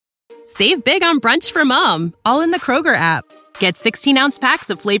Save big on brunch for mom, all in the Kroger app. Get 16-ounce packs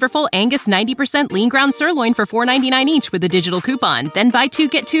of flavorful Angus 90% lean ground sirloin for $4.99 each with a digital coupon. Then buy 2,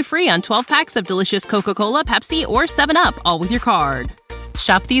 get 2 free on 12 packs of delicious Coca-Cola, Pepsi, or 7-Up, all with your card.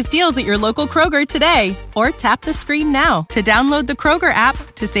 Shop these deals at your local Kroger today, or tap the screen now to download the Kroger app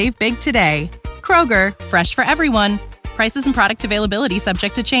to save big today. Kroger, fresh for everyone. Prices and product availability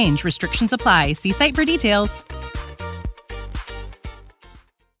subject to change. Restrictions apply. See site for details.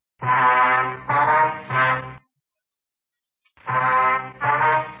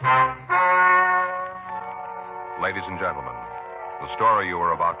 Ladies and gentlemen, the story you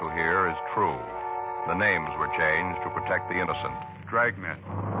are about to hear is true. The names were changed to protect the innocent. Dragnet.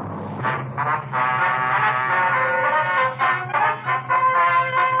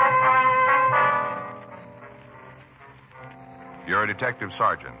 You're a detective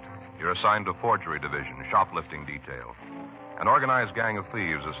sergeant. You're assigned to Forgery Division, shoplifting detail. An organized gang of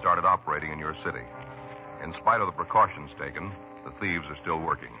thieves has started operating in your city. In spite of the precautions taken, the thieves are still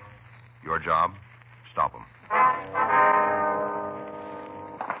working. Your job? Stop them.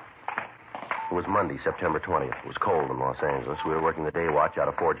 It was Monday, September 20th. It was cold in Los Angeles. We were working the day watch out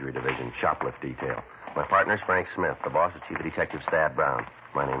of Forgery Division, shoplift detail. My partner's Frank Smith. The boss is Chief Detective Thad Brown.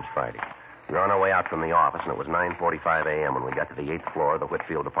 My name's Friday. We were on our way out from the office, and it was 9:45 a.m. when we got to the 8th floor of the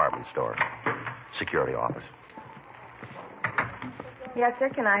Whitfield department store. Security office. Yes, sir.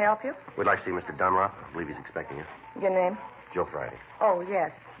 Can I help you? We'd like to see Mr. Dunlop. I believe he's expecting you. Your name? Joe Friday. Oh,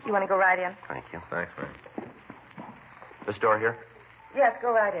 yes. You want to go right in? Thank you. Thanks, Frank. This door here? Yes,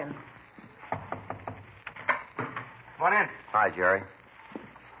 go right in. Come on in. Hi, Jerry.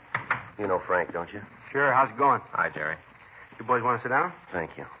 You know Frank, don't you? Sure, how's it going? Hi, Jerry. You boys want to sit down?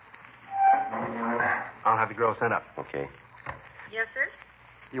 Thank you. I'll have the girl sent up. Okay. Yes, sir.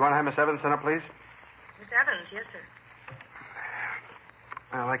 You want to have Miss Evans sent up, please? Miss Evans, yes, sir.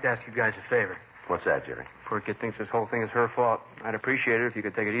 I'd like to ask you guys a favor. What's that, Jerry? Poor kid thinks this whole thing is her fault. I'd appreciate it if you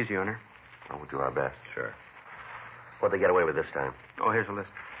could take it easy on her. Oh, we'll do our best. Sure. What'd they get away with this time? Oh, here's a list.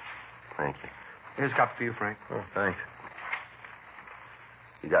 Thank you. Here's a copy for you, Frank. Oh, thanks.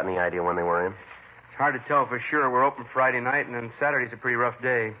 You got any idea when they were in? It's hard to tell for sure. We're open Friday night, and then Saturday's a pretty rough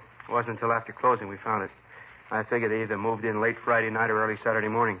day. It wasn't until after closing we found it. I figure they either moved in late Friday night or early Saturday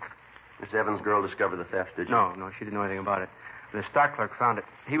morning. Miss Evans' girl discovered the theft, did you? No, she didn't know anything about it. The stock clerk found it.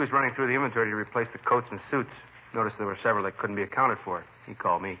 He was running through the inventory to replace the coats and suits. Noticed there were several that couldn't be accounted for. He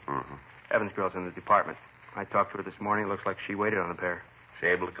called me. Mm-hmm. Evans' girl's in the department. I talked to her this morning. It looks like she waited on the pair. She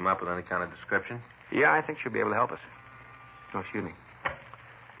able to come up with any kind of description? Yeah, I think she'll be able to help us. Oh, excuse me.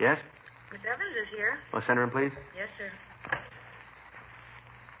 Yes? Miss Evans is here. Well, send her in, please. Yes, sir.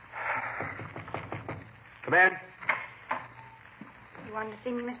 Come in. You wanted to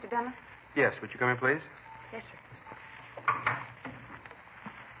see me, Mr. Dunlap? Yes, would you come in, please? Yes, sir.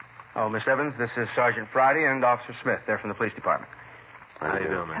 Oh, Miss Evans, this is Sergeant Friday and Officer Smith. They're from the police department. How you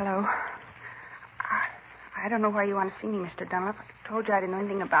doing, man? Hello. I don't know why you want to see me, Mr. Dunlap. I told you I didn't know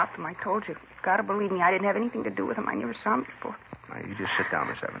anything about them. I told you. You've got to believe me. I didn't have anything to do with them. I never saw them before. Now, you just sit down,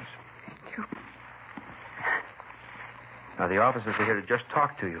 Miss Evans. Thank you. Now, the officers are here to just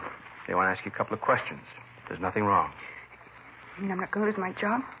talk to you. They want to ask you a couple of questions. There's nothing wrong. You mean I'm not going to lose my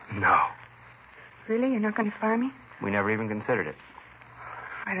job? No. Really? You're not going to fire me? We never even considered it.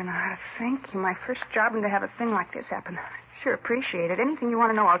 I don't know how to thank you. My first job, and to have a thing like this happen. I sure appreciate it. Anything you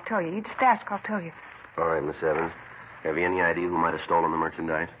want to know, I'll tell you. You just ask, I'll tell you. All right, Miss Evans. Have you any idea who might have stolen the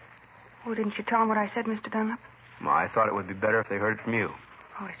merchandise? Oh, didn't you tell them what I said, Mr. Dunlap? Well, I thought it would be better if they heard it from you.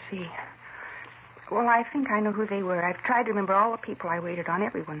 Oh, I see. Well, I think I know who they were. I've tried to remember all the people I waited on,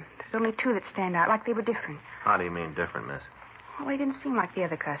 everyone. There's only two that stand out, like they were different. How do you mean different, miss? Well, they didn't seem like the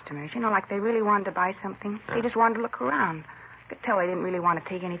other customers. You know, like they really wanted to buy something. Yeah. They just wanted to look around. I could tell they didn't really want to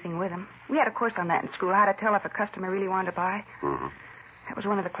take anything with them. We had a course on that in school, how to tell if a customer really wanted to buy. Mm-hmm. That was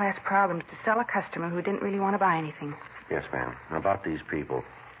one of the class problems, to sell a customer who didn't really want to buy anything. Yes, ma'am. Now, about these people,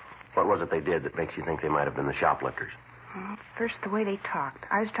 what was it they did that makes you think they might have been the shoplifters? Well, first, the way they talked.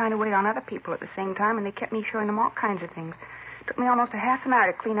 I was trying to wait on other people at the same time, and they kept me showing them all kinds of things. It took me almost a half an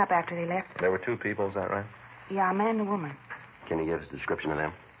hour to clean up after they left. There were two people, is that right? Yeah, a man and a woman. Can you give us a description of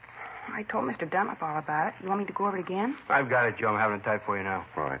them? I told Mr. Dunlap all about it. You want me to go over it again? I've got it, Joe. I'm having it typed for you now.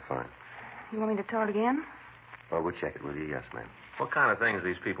 All right, fine. You want me to tell it again? Well, we'll check it with you, yes, ma'am. What kind of things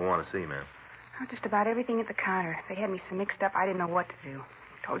these people want to see, ma'am? Oh, just about everything at the counter. They had me so mixed up I didn't know what to do.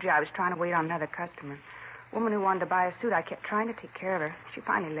 Told you I was trying to wait on another customer. Woman who wanted to buy a suit, I kept trying to take care of her. She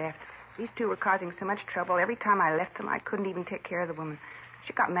finally left. These two were causing so much trouble. Every time I left them, I couldn't even take care of the woman.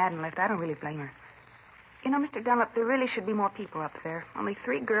 She got mad and left. I don't really blame her. You know, Mr. Dunlap, there really should be more people up there. Only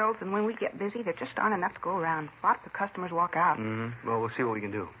 3 girls, and when we get busy, there just aren't enough to go around. Lots of customers walk out. Mm-hmm. Well, we'll see what we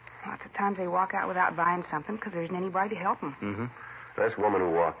can do. Lots of times they walk out without buying something because there isn't anybody to help them. Mm-hmm. This woman who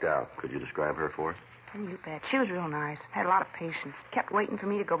walked out, could you describe her for us? Oh, you bet. She was real nice. Had a lot of patience. Kept waiting for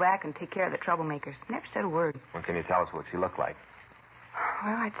me to go back and take care of the troublemakers. Never said a word. Well, can you tell us what she looked like?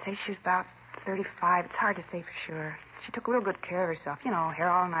 Well, I'd say she was about 35. It's hard to say for sure. She took real good care of herself. You know, hair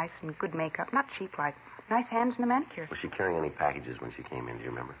all nice and good makeup. Not cheap like. Nice hands and a manicure. Was she carrying any packages when she came in? Do you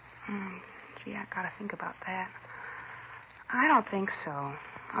remember? Gee, I gotta think about that. I don't think so.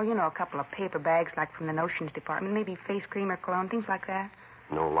 Oh, you know, a couple of paper bags like from the notions department. Maybe face cream or cologne, things like that.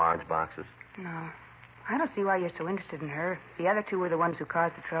 No large boxes? No. I don't see why you're so interested in her. The other two were the ones who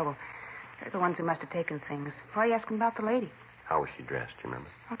caused the trouble. They're the ones who must have taken things. Why are you asking about the lady? How was she dressed, do you remember?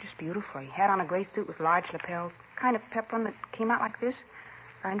 Oh, just beautifully. Had on a gray suit with large lapels. Kind of peplum that came out like this.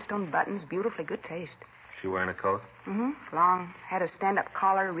 Rhinestone buttons, beautifully good taste. She wearing a coat? Mm-hmm. Long. Had a stand-up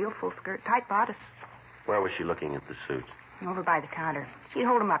collar, real full skirt, tight bodice. Where was she looking at the suits? Over by the counter. She'd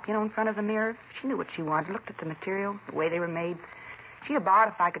hold them up, you know, in front of the mirror. She knew what she wanted, looked at the material, the way they were made. She'd have bought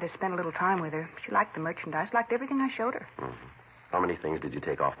if I could have spent a little time with her. She liked the merchandise, liked everything I showed her. Mm-hmm. How many things did you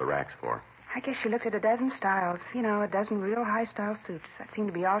take off the racks for? I guess she looked at a dozen styles. You know, a dozen real high-style suits. That seemed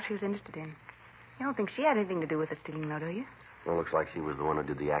to be all she was interested in. You don't think she had anything to do with the stealing, though, do you? Well, looks like she was the one who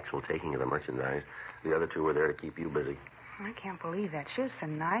did the actual taking of the merchandise. The other two were there to keep you busy. I can't believe that. She was so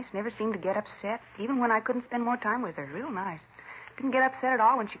nice, never seemed to get upset, even when I couldn't spend more time with her. Real nice. Didn't get upset at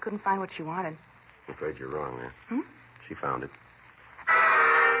all when she couldn't find what she wanted. I'm afraid you're wrong there. She found it.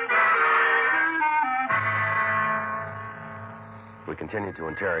 We continued to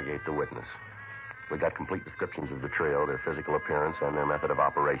interrogate the witness. We got complete descriptions of the trio. Their physical appearance and their method of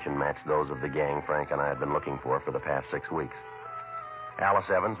operation matched those of the gang Frank and I had been looking for the past 6 weeks. Alice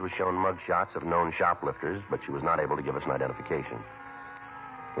Evans was shown mug shots of known shoplifters, but she was not able to give us an identification.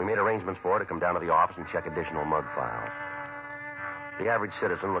 We made arrangements for her to come down to the office and check additional mug files. The average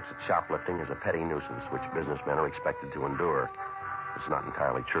citizen looks at shoplifting as a petty nuisance, which businessmen are expected to endure. It's not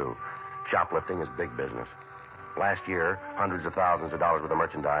entirely true. Shoplifting is big business. Last year, hundreds of thousands of dollars worth of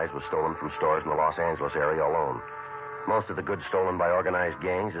merchandise was stolen from stores in the Los Angeles area alone. Most of the goods stolen by organized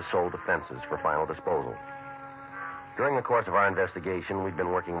gangs is sold to fences for final disposal. During the course of our investigation, we'd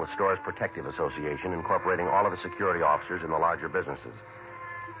been working with Stores Protective Association, incorporating all of the security officers in the larger businesses.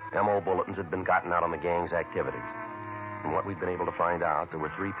 M.O. bulletins had been gotten out on the gang's activities. From what we'd been able to find out, there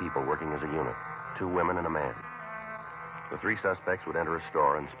were 3 people working as a unit, 2 women and a man. The 3 suspects would enter a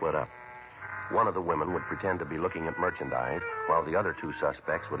store and split up. One of the women would pretend to be looking at merchandise, while the other 2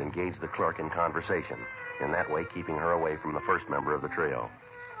 suspects would engage the clerk in conversation, in that way keeping her away from the first member of the trio.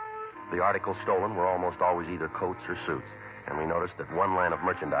 The articles stolen were almost always either coats or suits, and we noticed that one line of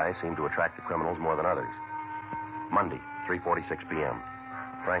merchandise seemed to attract the criminals more than others. Monday, 3:46 p.m.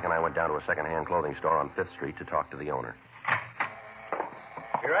 Frank and I went down to a second-hand clothing store on 5th Street to talk to the owner.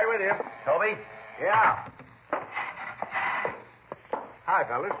 Be right with you. Toby? Yeah. Hi,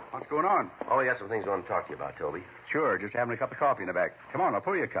 fellas. What's going on? Oh, we got some things we want to talk to you about, Toby. Sure, just having a cup of coffee in the back. Come on, I'll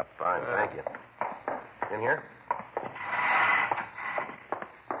pour you a cup. Fine, thank you. In here?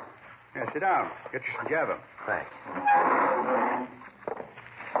 Yeah, sit down. Get you some Gavin. Thanks.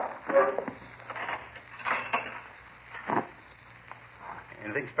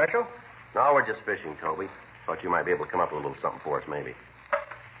 Anything special? No, we're just fishing, Toby. Thought you might be able to come up with a little something for us, maybe.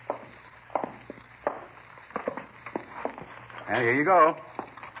 And here you go.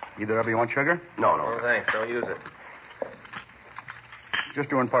 Either of you want sugar? No. Oh, thanks. Don't use it. Just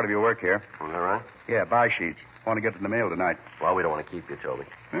doing part of your work here. Is that right? Yeah, buy sheets. Want to get to the mail tonight. Well, we don't want to keep you, Toby.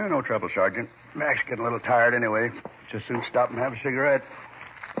 Yeah, no trouble, Sergeant. Mac's getting a little tired anyway. Just soon stop and have a cigarette.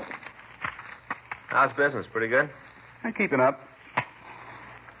 How's business? Pretty good? I'm keeping up.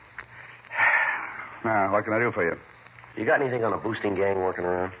 Now, what can I do for you? You got anything on a boosting gang working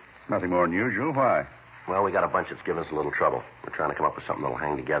around? Nothing more than usual. Why? Well, we got a bunch that's giving us a little trouble. We're trying to come up with something that'll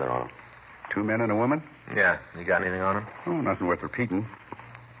hang together on them. 2 men and a woman? Yeah. You got anything on him? Oh, nothing worth repeating.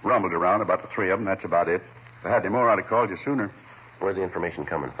 Rumbled around about the 3 of them. That's about it. If I had any more, I'd have called you sooner. Where's the information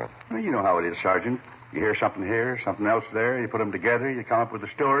coming from? Well, you know how it is, Sergeant. You hear something here, something else there. You put them together. You come up with a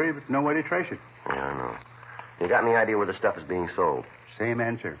story, but no way to trace it. Yeah, I know. You got any idea where the stuff is being sold? Same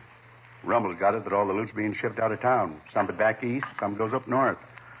answer. Rumble's got it that all the loot's being shipped out of town. Some to back east, some goes up north.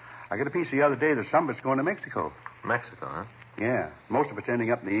 I got a piece the other day that some of it's going to Mexico. Mexico, huh? Yeah. Most of it's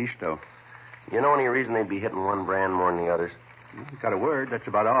ending up in the east, though. You know any reason they'd be hitting one brand more than the others? Got a word. That's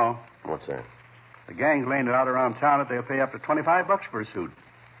about all. What's that? The gang's laying it out around town that they'll pay up to $25 for a suit.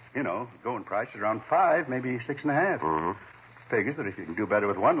 You know, going price is around 5, maybe 6.5. Mm-hmm. Figures that if you can do better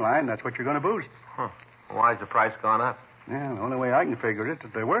with one line, that's what you're going to boost. Huh. Why's the price gone up? Yeah, the only way I can figure it is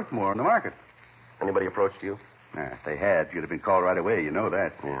that they're worth more on the market. Anybody approached you? If they had, you'd have been called right away. You know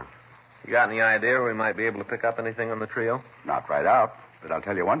that. Yeah. You got any idea where we might be able to pick up anything on the trio? Not right out, but I'll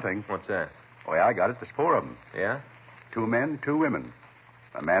tell you one thing. What's that? The way I got it, there's 4 of them. Yeah? 2 men, 2 women.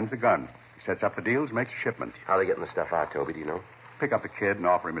 A man's a gun. He sets up the deals, makes a shipment. How are they getting the stuff out, Toby? Do you know? Pick up a kid and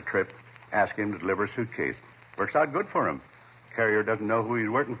offer him a trip. Ask him to deliver a suitcase. Works out good for him. Carrier doesn't know who he's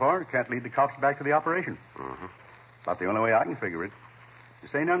working for. Can't lead the cops back to the operation. Mm-hmm. About the only way I can figure it. You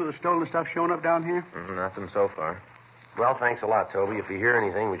say none of the stolen stuff showing up down here? Nothing so far. Well, thanks a lot, Toby. If you hear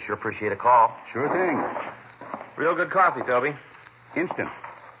anything, we'd sure appreciate a call. Sure thing. Real good coffee, Toby. Instant.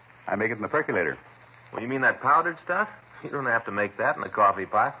 I make it in the percolator. Well, you mean that powdered stuff? You don't have to make that in a coffee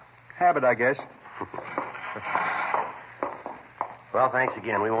pot. Habit, I guess. Well, thanks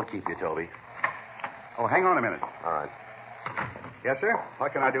again. We won't keep you, Toby. Oh, hang on a minute. All right. Yes, sir?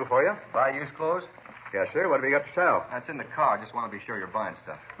 What can I do for you? Buy used clothes? Yes, sir. What have you got to sell? That's in the car. Just want to be sure you're buying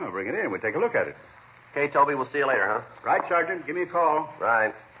stuff. Oh, bring it in. We'll take a look at it. Okay, Toby, we'll see you later, huh? Right, Sergeant. Give me a call.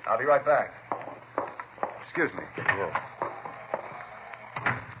 Right. I'll be right back. Excuse me. Yeah.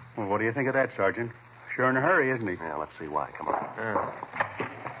 Well, what do you think of that, Sergeant? Sure in a hurry, isn't he? Yeah, let's see why. Come on.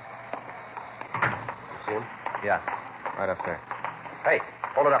 You see him? Yeah, right up there. Hey,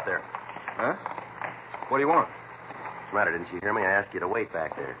 hold it up there. Huh? What do you want? What's the matter? Didn't you hear me? I asked you to wait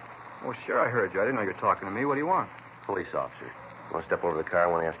back there. Well, sure, I heard you. I didn't know you were talking to me. What do you want? Police officer. You want to step over to the car? I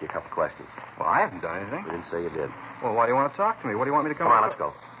want to ask you a couple questions. Well, I haven't done anything. You didn't say you did. Well, why do you want to talk to me? What do you want me to come Come on, up let's go.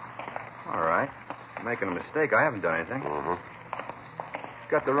 with? All right. You're making a mistake. I haven't done anything. Mm-hmm.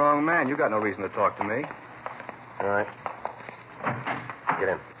 You got the wrong man. You got no reason to talk to me. All right. Get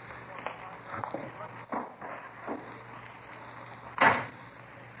in.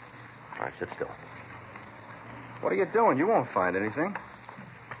 All right, sit still. What are you doing? You won't find anything.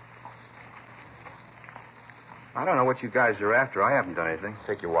 I don't know what you guys are after. I haven't done anything.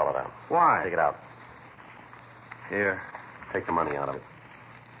 Take your wallet out. Why? Take it out. Here. Take the money out of it.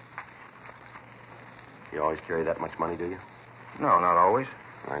 You always carry that much money, do you? No, not always.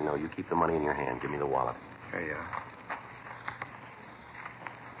 I know. You keep the money in your hand. Give me the wallet. Here you are.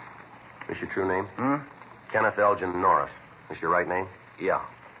 This your true name? Hmm? Kenneth Elgin Norris. This your right name? Yeah.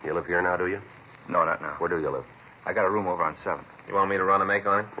 You live here now, do you? No, not now. Where do you live? I got a room over on 7th. You want me to run a make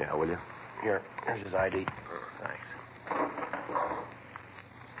on him? Yeah, will you? Here's his ID. Thanks.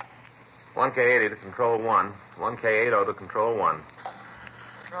 1K80 to Control 1. 1K80 to Control 1.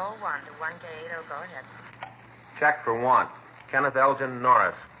 Control 1 to 1K80. Go ahead. Check for want. Kenneth Elgin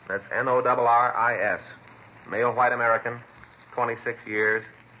Norris. That's Norris. Male white American. 26 years.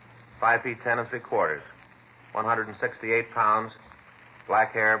 5 feet 10 3/4. 168 pounds.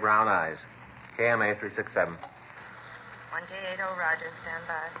 Black hair, brown eyes. KMA 367. 1K80, Roger. Stand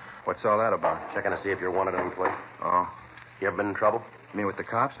by. What's all that about? Checking to see if you're wanted on the place. Oh. You ever been in trouble? You mean with the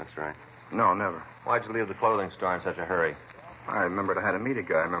cops? That's right. No, never. Why'd you leave the clothing store in such a hurry? I remembered I had to meet a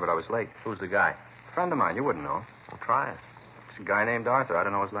guy. I remembered I was late. Who's the guy? A friend of mine. You wouldn't know. Well, try it. It's a guy named Arthur. I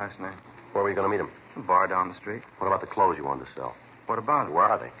don't know his last name. Where were you going to meet him? A bar down the street. What about the clothes you wanted to sell? What about it? Where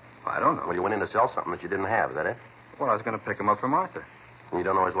are they? I don't know. Well, you went in to sell something that you didn't have. Is that it? Well, I was going to pick him up from Arthur. And you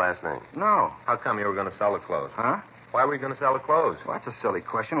don't know his last name? No. How come you were going to sell the clothes? Huh? Why were you going to sell the clothes? Well, that's a silly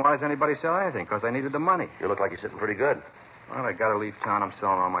question. Why does anybody sell anything? Because I needed the money. You look like you're sitting pretty good. Well, I got to leave town. I'm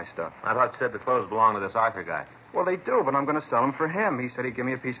selling all my stuff. I thought you said the clothes belonged to this Arthur guy. Well, they do, but I'm going to sell them for him. He said he'd give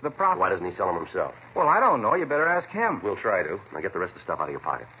me a piece of the profit. Why doesn't he sell them himself? Well, I don't know. You better ask him. We'll try to. Now get the rest of the stuff out of your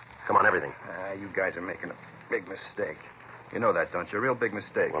pocket. Come on, everything. You guys are making a big mistake. You know that, don't you? A real big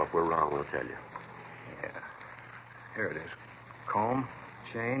mistake. Well, if we're wrong, we'll tell you. Yeah. Here it is. Comb,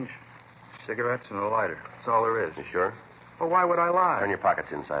 change, cigarettes, and a lighter. That's all there is. You sure? Well, why would I lie? Turn your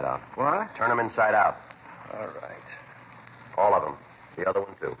pockets inside out. What? Turn them inside out. All right. All of them. The other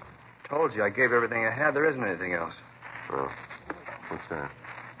one, too. Told you I gave everything I had. There isn't anything else. Oh. What's that?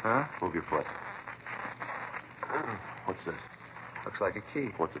 Huh? Move your foot. What's this? Looks like a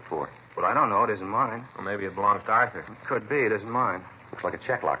key. What's it for? But I don't know. It isn't mine. Well, maybe it belongs to Arthur. It could be. It isn't mine. Looks like a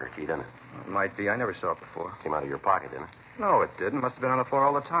check locker key, doesn't it? It might be. I never saw it before. Came out of your pocket, didn't it? No, it didn't. Must have been on the floor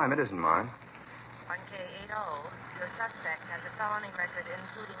all the time. It isn't mine. 1K80. Your suspect has a felony record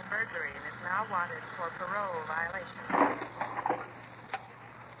including burglary and is now wanted for parole violation.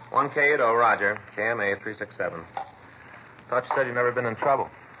 1K80, Roger. KMA 367. Thought you said you'd never been in trouble.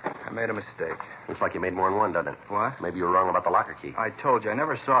 I made a mistake. Looks like you made more than one, doesn't it? What? Maybe you were wrong about the locker key. I told you. I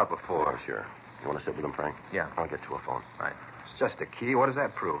never saw it before. Oh, sure. You want to sit with him, Frank? Yeah. I'll get to a phone. Right. It's just a key. What does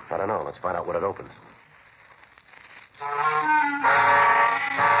that prove? I don't know. Let's find out what it opens.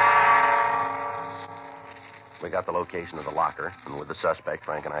 We got the location of the locker, and with the suspect,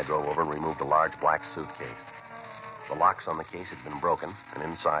 Frank and I drove over and removed a large black suitcase. The locks on the case had been broken, and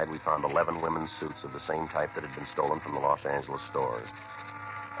inside we found 11 women's suits of the same type that had been stolen from the Los Angeles stores.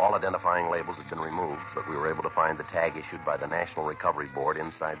 All identifying labels had been removed, but we were able to find the tag issued by the National Recovery Board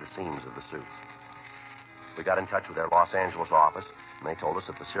inside the seams of the suits. We got in touch with their Los Angeles office, and they told us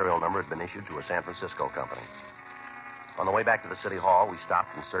that the serial number had been issued to a San Francisco company. On the way back to the city hall, we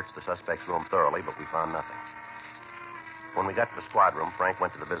stopped and searched the suspect's room thoroughly, but we found nothing. When we got to the squad room, Frank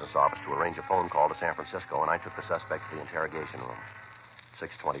went to the business office to arrange a phone call to San Francisco, and I took the suspect to the interrogation room.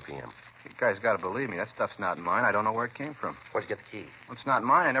 6:20 p.m. You guys got to believe me. That stuff's not mine. I don't know where it came from. Where'd you get the key? Well, it's not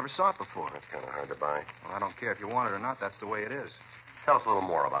mine. I never saw it before. That's kind of hard to buy. Well, I don't care if you want it or not. That's the way it is. Tell us a little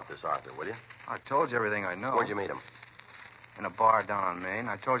more about this Arthur, will you? I told you everything I know. Where'd you meet him? In a bar down on Main.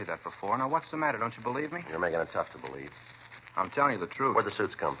 I told you that before. Now, what's the matter? Don't you believe me? You're making it tough to believe. I'm telling you the truth. Where'd the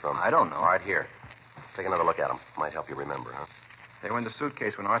suits come from? I don't know. All right, here. Take another look at them. Might help you remember, huh? They were in the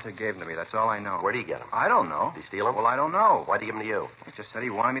suitcase when Arthur gave them to me. That's all I know. Where'd he get them? I don't know. Did he steal them? Well, I don't know. Why'd he give them to you? He just said he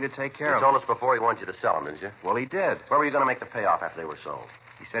wanted me to take care You of told them. us before he wanted you to sell them, didn't you? Well, he did. Where were you going to make the payoff after they were sold?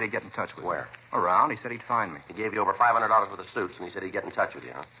 He said he'd get in touch with Where? me. Around. He said he'd find me. He gave you over $500 worth of suits, and he said he'd get in touch with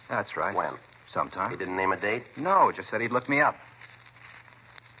you, huh? That's right. When? Sometime. He didn't name a date? No, just said he'd look me up.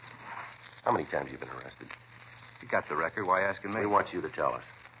 How many times have you been arrested? You got the record. Why asking me? We want you to tell us.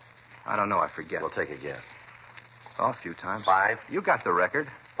 I don't know. I forget. We'll take a guess. Oh, a few times. 5? You got the record.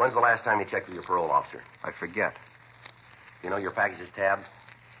 When's the last time you checked with your parole officer? I forget. You know your package is tabbed?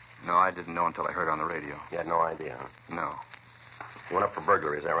 No, I didn't know until I heard it on the radio. You had no idea, huh? No. You went up for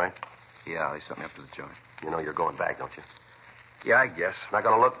burglary, is that right? Yeah, they sent me up to the joint. You know you're going back, don't you? Yeah, I guess. It's not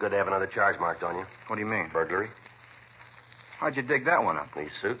going to look good to have another charge marked on you. What do you mean? Burglary. How'd you dig that one up?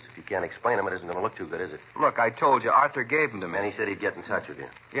 These suits, if you can't explain them, it isn't going to look too good, is it? Look, I told you, Arthur gave them to me. And he said he'd get in touch with you.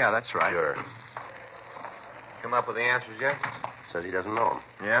 Yeah, that's right. Sure. Come up with the answers yet? Says he doesn't know them.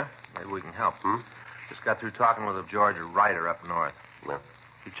 Yeah? Maybe we can help. Hmm? Just got through talking with a George Ryder up north. No.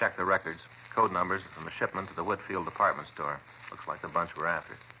 He checked the records, code numbers from the shipment to the Whitfield department store. Looks like the bunch we're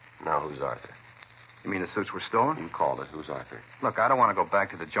after. Now who's Arthur? You mean the suits were stolen? You called it. Who's Arthur? Look, I don't want to go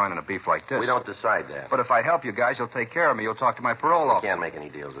back to the joint on a beef like this. We don't decide that. But if I help you guys, you'll take care of me. You'll talk to my parole officer. Can't make any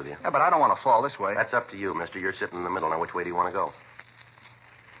deals with you. Yeah, but I don't want to fall this way. That's up to you, mister. You're sitting in the middle. Now, which way do you want to go?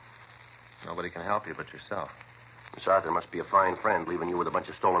 Nobody can help you but yourself. Miss Arthur must be a fine friend, leaving you with a bunch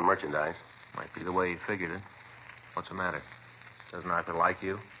of stolen merchandise. Might be the way he figured it. What's the matter? Doesn't Arthur like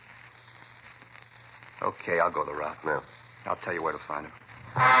you? Okay, I'll go the route. No. I'll tell you where to find him.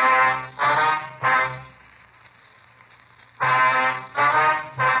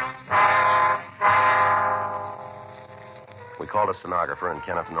 We called a stenographer, and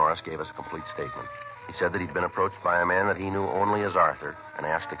Kenneth Norris gave us a complete statement. He said that he'd been approached by a man that he knew only as Arthur and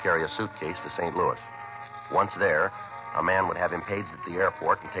asked to carry a suitcase to St. Louis. Once there, a man would have him paged at the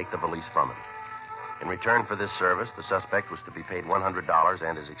airport and take the valise from him. In return for this service, the suspect was to be paid $100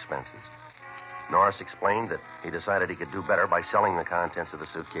 and his expenses. Norris explained that he decided he could do better by selling the contents of the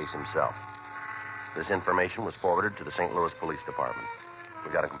suitcase himself. This information was forwarded to the St. Louis Police Department.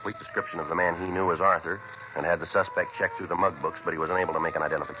 We got a complete description of the man he knew as Arthur and had the suspect check through the mug books, but he was unable to make an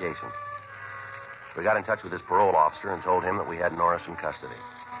identification. We got in touch with his parole officer and told him that we had Norris in custody.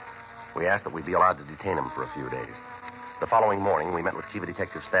 We asked that we be allowed to detain him for a few days. The following morning, we met with Chief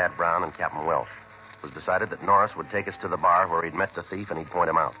Detective Thad Brown and Captain Welsh. It was decided that Norris would take us to the bar where he'd met the thief and he'd point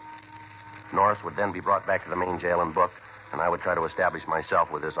him out. Norris would then be brought back to the main jail and booked, and I would try to establish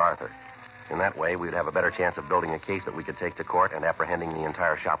myself with this Arthur. In that way, we'd have a better chance of building a case that we could take to court and apprehending the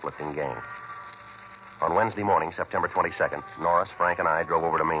entire shoplifting gang. On Wednesday morning, September 22nd, Norris, Frank, and I drove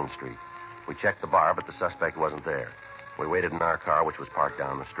over to Main Street. We checked the bar, but the suspect wasn't there. We waited in our car, which was parked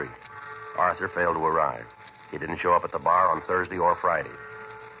down the street. Arthur failed to arrive. He didn't show up at the bar on Thursday or Friday.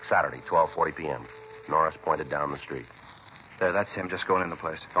 Saturday, 12:40 p.m. Norris pointed down the street. There, that's him just going in the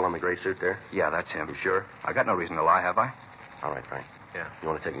place. Fellow in the gray suit there? Yeah, that's him. You sure? I got no reason to lie, have I? All right, Frank. Yeah. You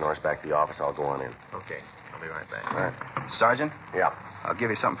want to take Norris back to the office? I'll go on in. Okay. I'll be right back. All right. Sergeant, Yeah. I'll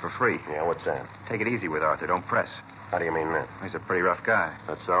give you something for free. Yeah, what's that? Take it easy with Arthur. Don't press. How do you mean that? He's a pretty rough guy.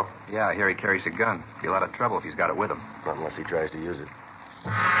 That's so? Yeah, I hear he carries a gun. Be a lot of trouble if he's got it with him. Not unless he tries to use it.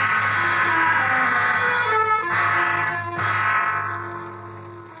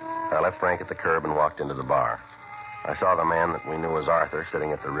 I left Frank at the curb and walked into the bar. I saw the man that we knew as Arthur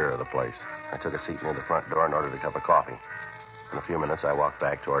sitting at the rear of the place. I took a seat near the front door and ordered a cup of coffee. In a few minutes, I walked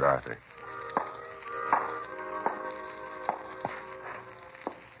back toward Arthur.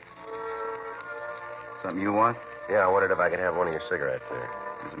 Something you want? Yeah, I wondered if I could have one of your cigarettes there.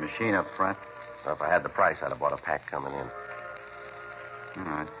 There's a machine up front. Well, if I had the price, I'd have bought a pack coming in. All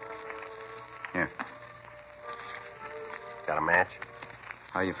right. Here. Got a match?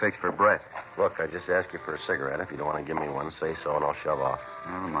 How you fixed for breath? Look, I just asked you for a cigarette. If you don't want to give me one, say so, and I'll shove off.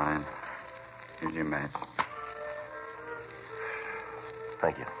 Never mind. Here's your match.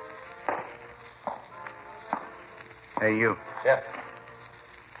 Thank you. Hey, you. Yeah.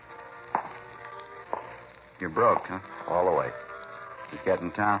 You're broke, huh? All the way. Just got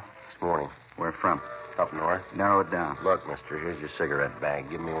in town? This morning. Where from? Up north. Narrow it down. Look, mister, here's your cigarette bag.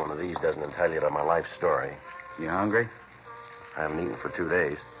 Give me one of these. Doesn't tell you to my life story. You hungry? I haven't eaten for 2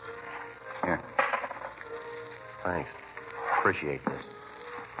 days. Here. Thanks. Appreciate this.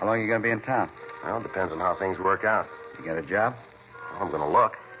 How long are you going to be in town? Well, it depends on how things work out. You got a job? Well, I'm going to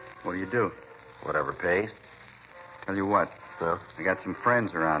look. What do you do? Whatever pays. Tell you what. No? I got some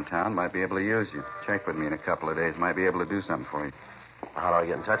friends around town. Might be able to use you. Check with me in a couple of days. Might be able to do something for you. How do I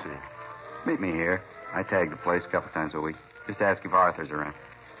get in touch with you? Meet me here. I tag the place a couple times a week. Just ask if Arthur's around.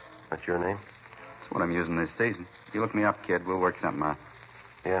 What's your name? That's what I'm using this season. If you look me up, kid, we'll work something out.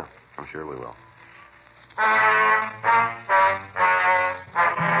 Yeah, I'm sure we will.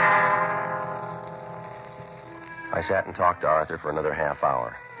 I sat and talked to Arthur for another half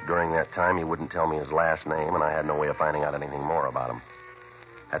hour. During that time, he wouldn't tell me his last name, and I had no way of finding out anything more about him.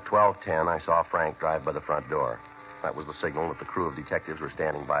 At 12:10, I saw Frank drive by the front door. That was the signal that the crew of detectives were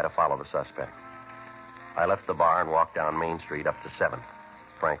standing by to follow the suspect. I left the bar and walked down Main Street up to 7th.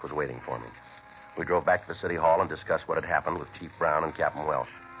 Frank was waiting for me. We drove back to the city hall and discussed what had happened with Chief Brown and Captain Welsh.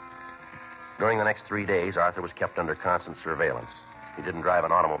 During the next 3 days, Arthur was kept under constant surveillance. He didn't drive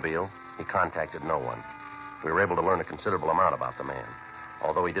an automobile. He contacted no one. We were able to learn a considerable amount about the man.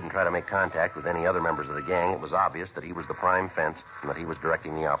 Although he didn't try to make contact with any other members of the gang, it was obvious that he was the prime fence and that he was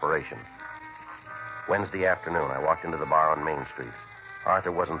directing the operation. Wednesday afternoon, I walked into the bar on Main Street.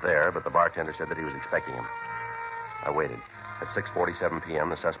 Arthur wasn't there, but the bartender said that he was expecting him. I waited. At 6:47 p.m.,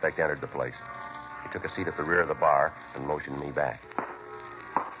 the suspect entered the place. He took a seat at the rear of the bar and motioned me back.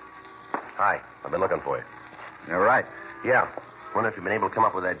 Hi, I've been looking for you. You're right. Yeah. Wonder if you've been able to come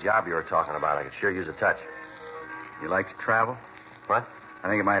up with that job you were talking about. I could sure use a touch. You like to travel? What? I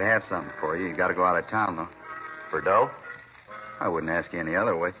think I might have something for you. You got to go out of town, though. For dough? I wouldn't ask you any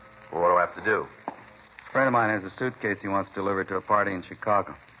other way. Well, what do I have to do? A friend of mine has a suitcase he wants delivered to a party in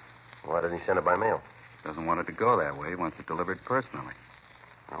Chicago. Why doesn't he send it by mail? Doesn't want it to go that way. He wants it delivered personally.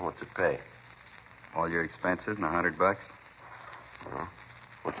 Well, what's it pay? All your expenses and $100. Well,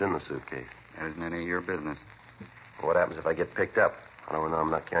 what's in the suitcase? That isn't any of your business. Well, what happens if I get picked up? I don't know.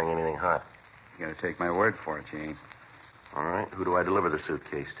 I'm not carrying anything hot. You got to take my word for it, you ain't. All right. Who do I deliver the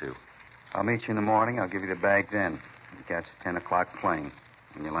suitcase to? I'll meet you in the morning. I'll give you the bag then. You catch the 10 o'clock plane.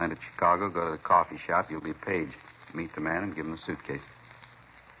 When you land at Chicago, go to the coffee shop. You'll be paged. Meet the man and give him the suitcase.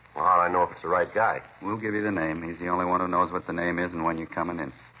 Well, how do I know if it's the right guy? We'll give you the name. He's the only one who knows what the name is and when you're coming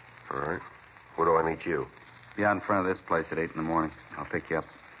in. All right. Where do I meet you? Be out in front of this place at 8 in the morning. I'll pick you up.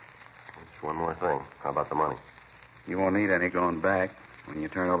 Just one more thing. How about the money? You won't need any going back. When you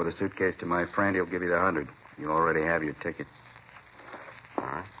turn over the suitcase to my friend, he'll give you the 100. You already have your ticket. All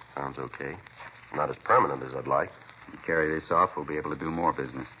right. Sounds okay. Not as permanent as I'd like. You carry this off, we'll be able to do more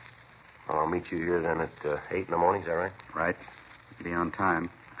business. Well, I'll meet you here then at 8 in the morning. Is that right? Right. Be on time.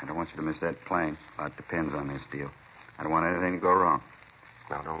 I don't want you to miss that plane. A lot depends on this deal. I don't want anything to go wrong.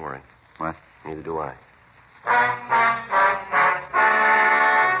 No, don't worry. What? Neither do I.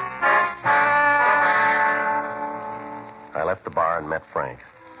 I left the bar and met Frank.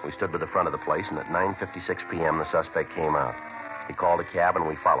 We stood by the front of the place, and at 9:56 p.m., the suspect came out. He called a cab, and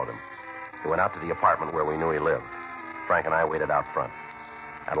we followed him. He went out to the apartment where we knew he lived. Frank and I waited out front.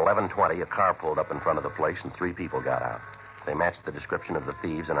 At 11:20, a car pulled up in front of the place, and 3 people got out. They matched the description of the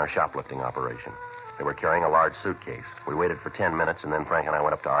thieves in our shoplifting operation. They were carrying a large suitcase. We waited for 10 minutes, and then Frank and I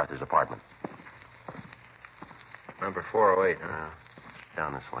went up to Arthur's apartment. Number 408, huh?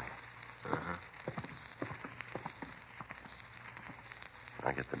 Down this way. Uh-huh.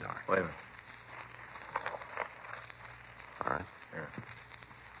 I get the door. Wait a minute. All right.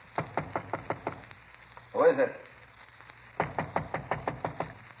 Yeah. Who is it?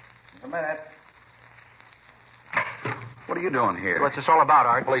 A minute. What are you doing here? What's this all about,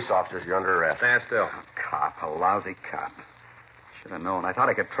 Art? Police officers, you're under arrest. Stand still. Cop, a lousy cop. Should have known. I thought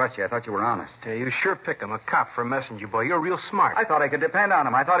I could trust you. I thought you were honest. You sure pick him, a cop for a messenger boy. You're real smart. I thought I could depend on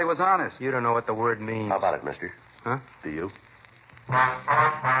him. I thought he was honest. You don't know what the word means. How about it, mister? Huh? Do you?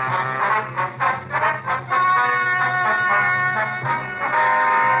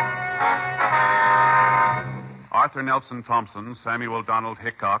 Arthur Nelson Thompson, Samuel Donald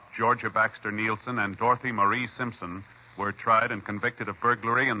Hickok, Georgia Baxter Nielsen, and Dorothy Marie Simpson were tried and convicted of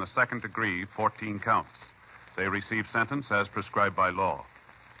burglary in the second degree, 14 counts. They received sentence as prescribed by law.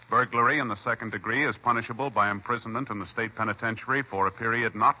 Burglary in the second degree is punishable by imprisonment in the state penitentiary for a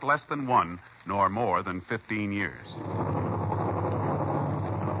period not less than 1 nor more than 15 years. You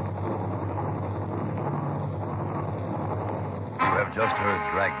have just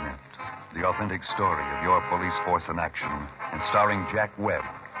heard Dragnet, the authentic story of your police force in action, and starring Jack Webb,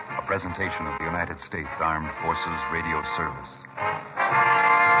 a presentation of the United States Armed Forces Radio Service.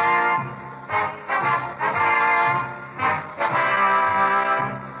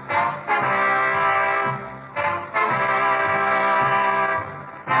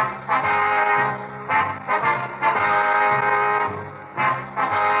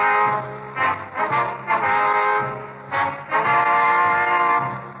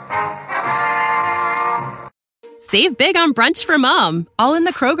 Save big on brunch for mom, all in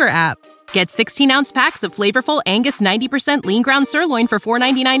the Kroger app. Get 16-ounce packs of flavorful Angus 90% lean ground sirloin for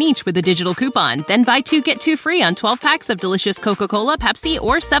 $4.99 each with a digital coupon. Then buy 2, get 2 free on 12 packs of delicious Coca-Cola, Pepsi,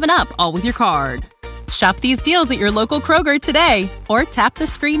 or 7-Up, all with your card. Shop these deals at your local Kroger today, or tap the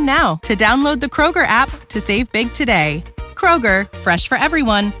screen now to download the Kroger app to save big today. Kroger, fresh for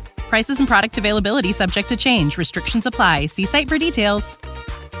everyone. Prices and product availability subject to change. Restrictions apply. See site for details.